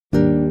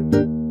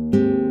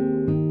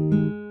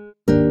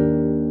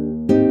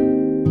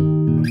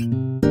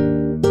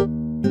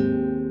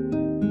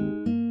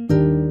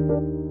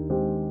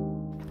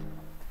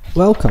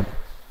welcome!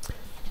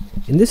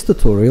 In this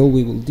tutorial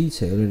we will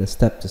detail in a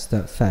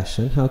step-to-step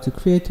fashion how to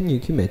create a new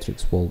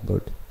QueueMetrics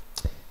wallboard.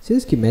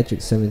 Since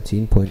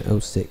QueueMetrics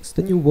 17.06,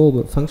 the new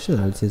wallboard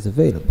functionality is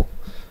available,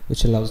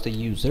 which allows the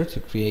user to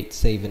create,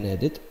 save and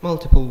edit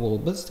multiple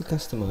wallboards to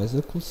customize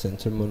their call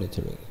center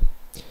monitoring.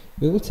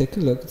 We will take a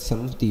look at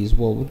some of these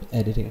wallboard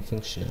editing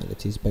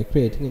functionalities by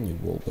creating a new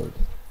wallboard.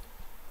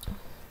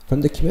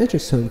 From the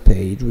QueueMetrics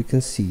homepage we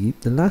can see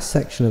the last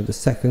section of the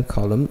second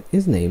column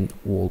is named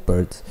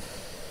Wallboards.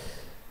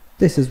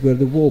 This is where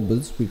the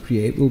wallboards we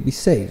create will be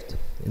saved.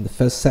 In the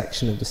first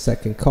section of the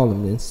second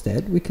column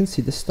instead we can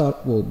see the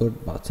Start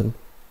Wallboard button.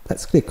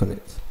 Let's click on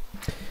it.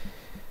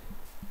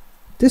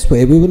 This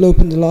way we will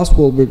open the last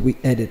wallboard we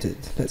edited.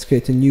 Let's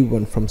create a new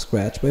one from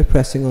scratch by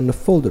pressing on the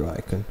folder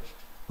icon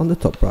on the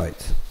top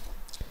right.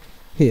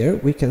 Here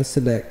we can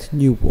select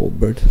New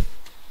Wallboard.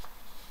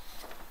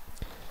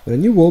 When a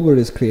new wallboard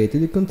is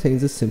created, it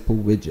contains a simple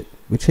widget,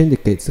 which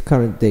indicates the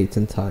current date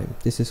and time.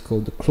 This is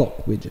called the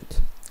clock widget.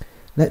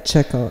 Let's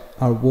check out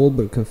our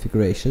wallboard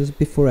configurations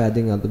before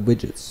adding other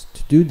widgets.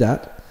 To do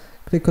that,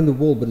 click on the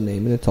wallboard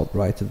name in the top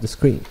right of the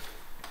screen.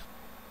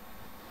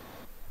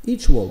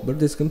 Each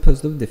wallboard is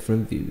composed of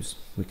different views.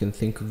 We can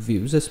think of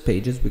views as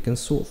pages we can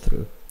sort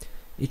through.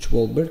 Each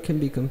wallboard can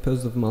be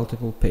composed of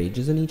multiple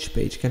pages and each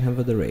page can have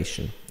a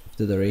duration. If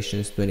the duration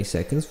is 20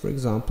 seconds, for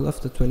example,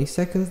 after 20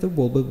 seconds the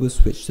wallboard will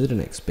switch to the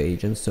next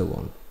page and so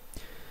on.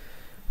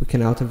 We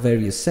can alter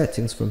various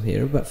settings from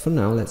here, but for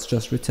now let's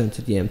just return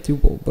to the empty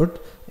wallboard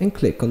and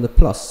click on the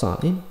plus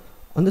sign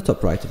on the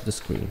top right of the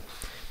screen.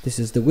 This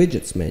is the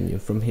Widgets menu.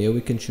 From here we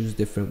can choose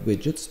different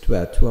widgets to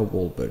add to our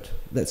wallboard.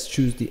 Let's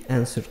choose the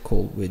Answered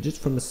Call widget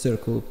from the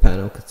circular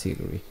panel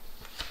category.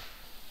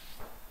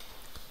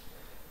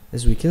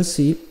 As we can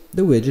see,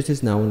 the widget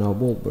is now on our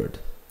wallboard.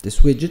 This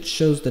widget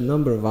shows the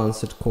number of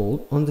answered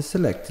calls on the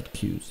selected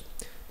queues.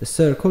 The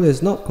circle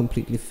is not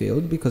completely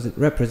filled because it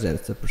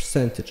represents the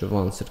percentage of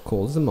answered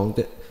calls among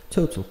the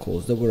total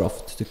calls that were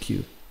offered to the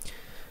queue.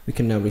 We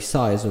can now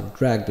resize or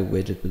drag the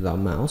widget with our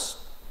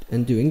mouse,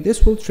 and doing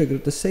this will trigger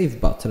the Save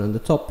button on the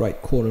top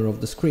right corner of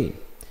the screen.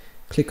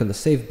 Click on the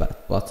Save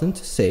button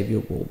to save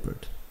your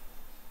wallboard.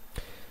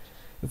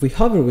 If we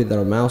hover with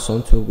our mouse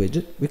onto a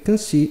widget, we can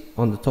see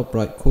on the top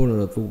right corner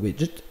of the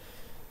widget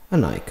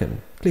an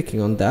icon.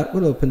 Clicking on that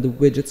will open the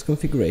widget's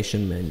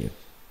configuration menu.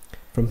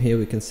 From here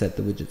we can set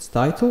the widget's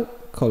title,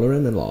 color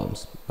and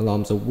alarms.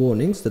 Alarms are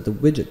warnings that the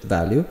widget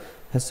value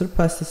has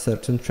surpassed a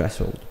certain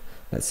threshold.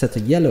 Let's set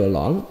a yellow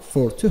alarm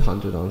for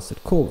 200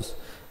 answered calls.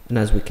 And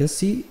as we can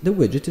see, the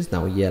widget is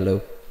now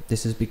yellow.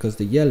 This is because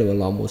the yellow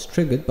alarm was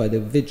triggered by the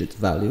widget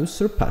value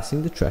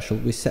surpassing the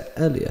threshold we set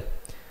earlier.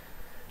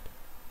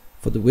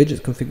 For the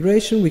widget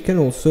configuration we can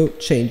also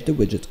change the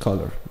widget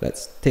color.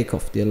 Let's take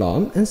off the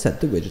alarm and set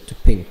the widget to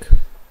pink.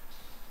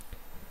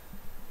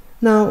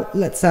 Now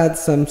let's add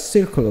some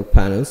circular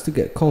panels to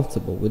get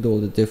comfortable with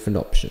all the different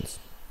options.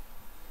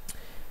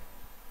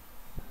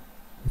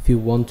 If you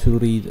want to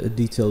read a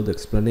detailed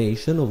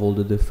explanation of all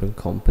the different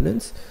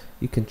components,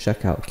 you can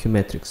check out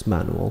QueueMetrics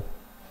manual.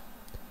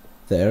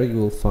 There you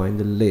will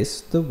find a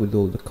list with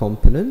all the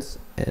components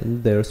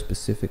and their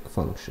specific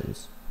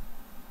functions.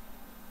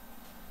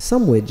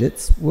 Some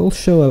widgets will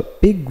show a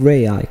big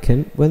grey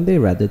icon when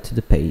they're added to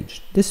the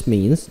page. This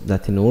means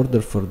that in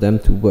order for them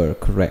to work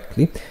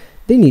correctly,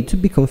 they need to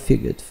be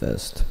configured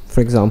first.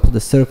 For example, the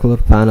circular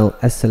panel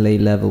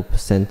SLA level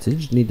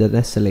percentage need an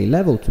SLA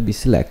level to be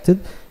selected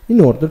in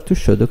order to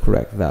show the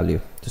correct value.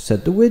 To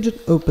set the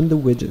widget, open the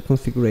widget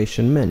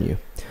configuration menu.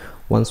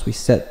 Once we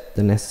set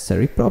the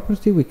necessary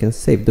property, we can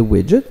save the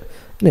widget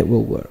and it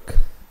will work.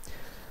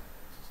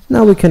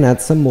 Now we can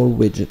add some more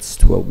widgets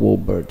to our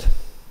wallboard.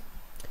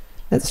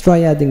 Let's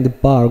try adding the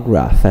bar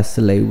graph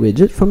SLA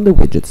widget from the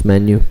widgets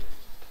menu.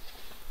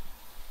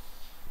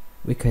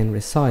 We can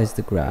resize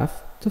the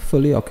graph to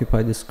fully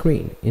occupy the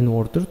screen in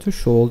order to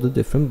show all the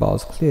different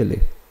bars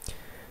clearly.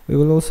 We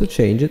will also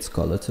change its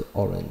color to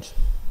orange.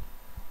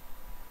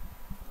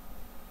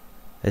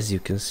 As you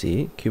can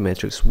see,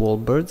 QueueMetrics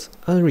wallboards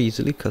are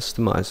easily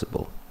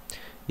customizable.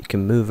 You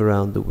can move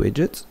around the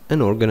widgets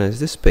and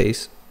organize the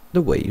space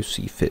the way you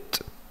see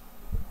fit.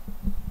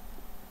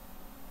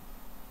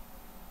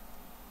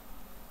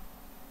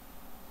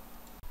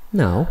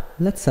 Now,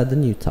 let's add a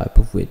new type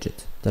of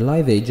widget, the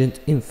Live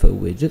Agent Info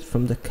widget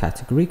from the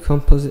category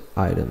Composite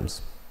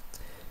Items.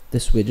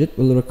 This widget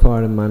will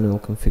require a manual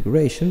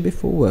configuration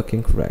before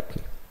working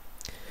correctly,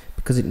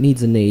 because it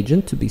needs an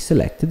agent to be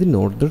selected in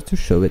order to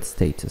show its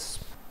status.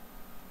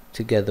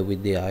 Together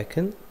with the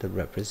icon that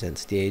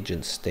represents the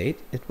agent's state,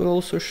 it will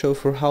also show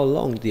for how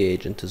long the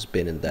agent has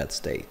been in that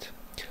state.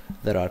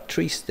 There are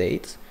 3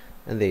 states,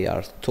 and they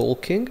are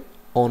talking,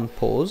 on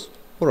pause,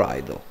 or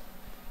idle.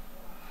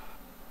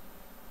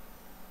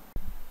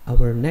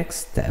 Our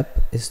next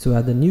step is to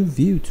add a new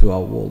view to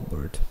our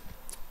wallboard.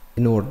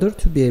 In order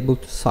to be able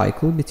to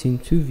cycle between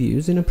 2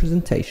 views in a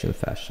presentation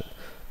fashion.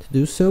 To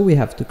do so we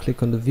have to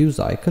click on the views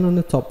icon on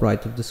the top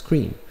right of the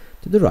screen,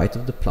 to the right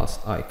of the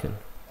plus icon.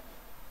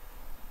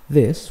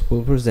 This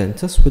will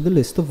present us with a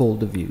list of all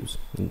the views.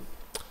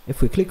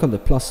 If we click on the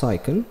plus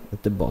icon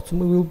at the bottom,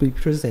 we will be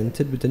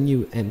presented with a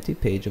new empty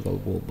page of our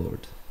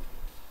wallboard.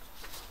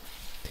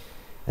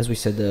 As we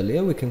said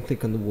earlier, we can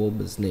click on the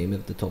wallboard's name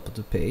at the top of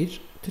the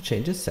page to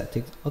change the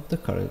settings of the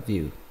current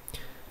view.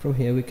 From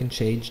here we can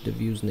change the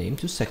view's name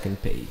to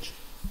second page.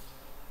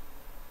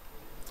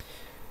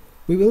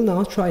 We will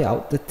now try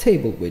out the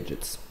table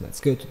widgets. Let's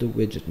go to the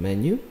widget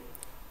menu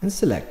and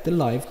select the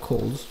live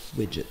calls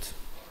widget.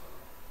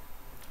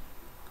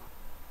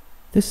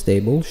 This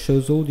table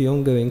shows all the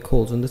ongoing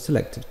calls on the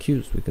selected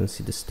queues. We can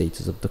see the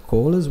status of the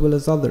call as well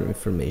as other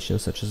information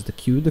such as the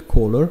queue, the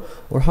caller,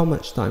 or how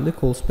much time the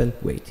call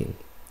spent waiting.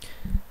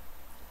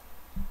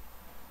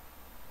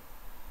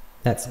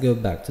 Let's go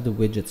back to the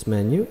widgets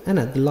menu and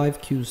add the live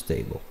queues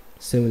table.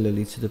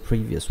 Similarly to the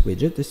previous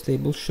widget, this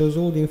table shows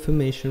all the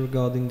information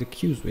regarding the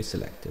queues we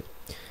selected.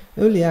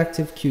 Only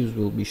active queues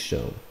will be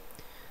shown.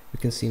 We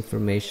can see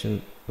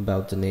information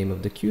about the name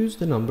of the queues,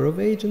 the number of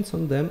agents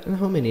on them, and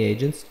how many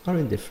agents are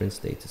in different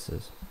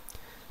statuses.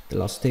 The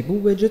last table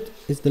widget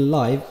is the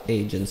live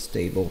agents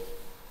table.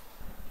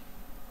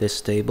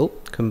 This table,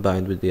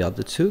 combined with the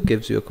other two,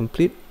 gives you a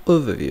complete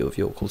overview of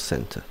your call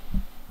center.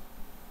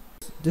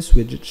 This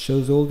widget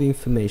shows all the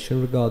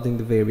information regarding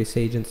the various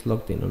agents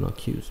logged in on our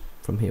queues.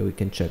 From here we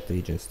can check the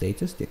agent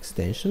status, the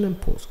extension and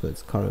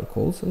postcodes, current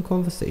calls and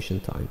conversation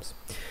times.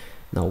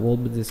 Now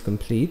Wallboard is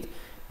complete.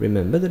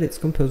 Remember that it's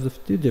composed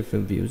of two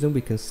different views and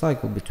we can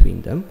cycle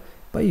between them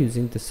by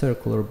using the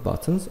circular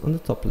buttons on the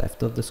top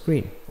left of the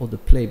screen, or the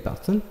play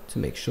button to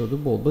make sure the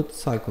Wallboard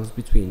cycles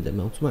between them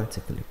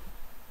automatically.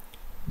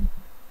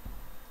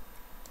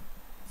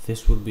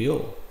 This would be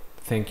all.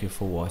 Thank you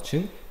for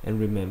watching, and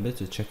remember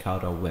to check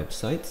out our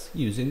websites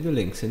using the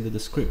links in the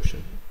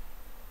description.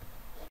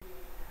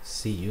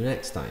 See you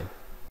next time.